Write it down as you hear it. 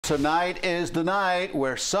tonight is the night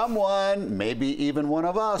where someone, maybe even one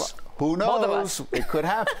of us, who knows? Both of us. It could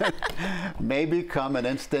happen. May become an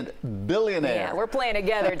instant billionaire. Yeah, we're playing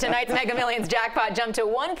together. Tonight's Mega Millions jackpot jumped to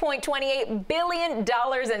 $1.28 billion, and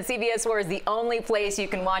CBS 4 is the only place you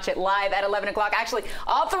can watch it live at 11 o'clock. Actually,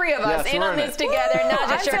 all three of us in on this together.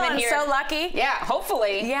 I'm feeling so lucky. Yeah,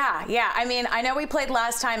 hopefully. Yeah. I mean, I know we played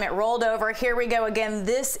last time. It rolled over. Here we go again.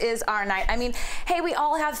 This is our night. I mean, hey, we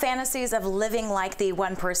all have fantasies of living like the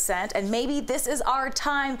 1%, and maybe this is our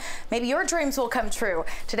time. Maybe your dreams will come true.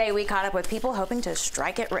 Today, we caught up with people hoping to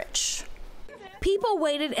strike it rich. People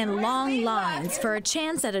waited in long lines for a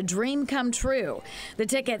chance at a dream come true. The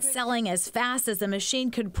tickets selling as fast as the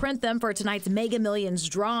machine could print them for tonight's Mega Millions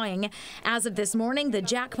drawing. As of this morning, the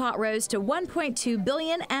jackpot rose to $1.2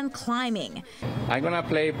 billion and climbing. I'm gonna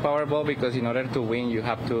play Powerball because in order to win, you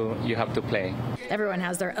have to play. Everyone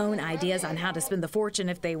has their own ideas on how to spend the fortune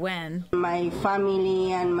if they win. My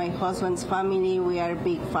family and my husband's family, we are a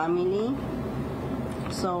big family.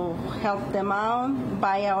 So help them out,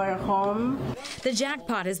 buy our home. The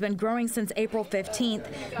jackpot has been growing since April 15th.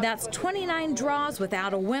 That's 29 draws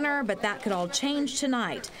without a winner, but that could all change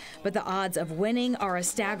tonight. But the odds of winning are a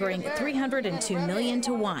staggering 302 million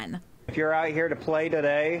to 1. If you're out here to play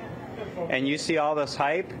today and you see all this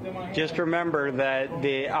hype, just remember that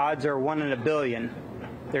the odds are 1 in a billion.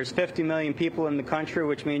 There's 50 million people in the country,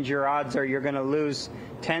 which means your odds are you're going to lose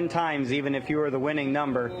 10 times even if you were the winning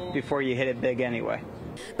number before you hit it big anyway.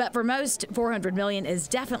 But for most, 400 million is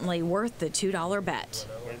definitely worth the $2 bet.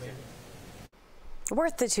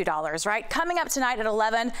 Worth the $2, right? Coming up tonight at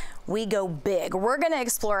 11, we go big. We're going to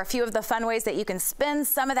explore a few of the fun ways that you can spend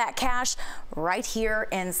some of that cash right here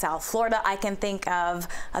in South Florida. I can think of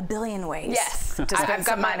a billion ways. Yes, to spend I've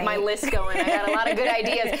got my list going. I got a lot of good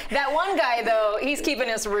ideas. That one guy, though, he's keeping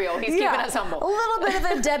us real. He's keeping us humble. A little bit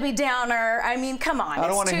of a Debbie Downer. I mean, come on. I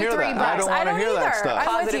don't want to hear that. I don't want to hear that stuff.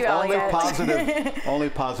 I'm with you, Only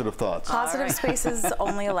positive thoughts. Positive spaces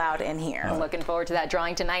only allowed in here. I'm looking forward to that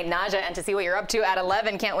drawing tonight, Naja, and to see what you're up to at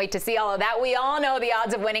 11. Can't wait to see all of that. We all know the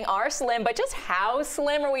odds of winning are slim, but just how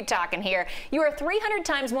slim are we talking here? You are 300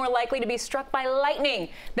 times more likely to be struck by lightning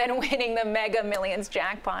than winning the Mega Millions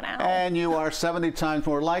jackpot out. And you are 70 times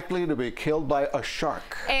more likely to be killed by a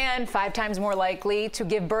shark. And 5 times more likely to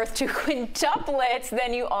give birth to quintuplets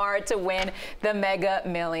than you are to win the Mega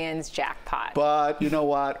Millions jackpot. But you know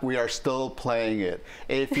what? We are still playing it.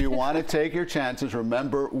 If you want to take your chances,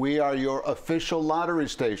 remember, we are your official lottery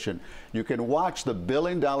station. You can watch the $1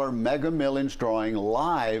 billion Mega Millions drawing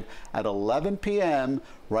live at 11 p.m.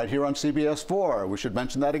 right here on CBS 4. We should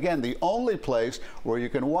mention that again. The only place where you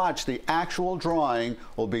can watch the actual drawing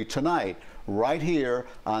will be tonight, right here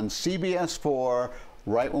on CBS 4.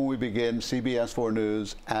 Right when we begin CBS 4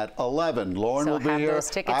 News at 11. Lauren will be here.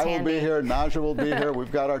 I will be here. Naja will be here.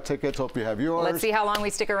 We've got our tickets. Hope you have yours. Let's see how long we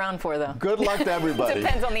stick around for, though. Good luck to everybody.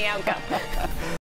 Depends on the outcome.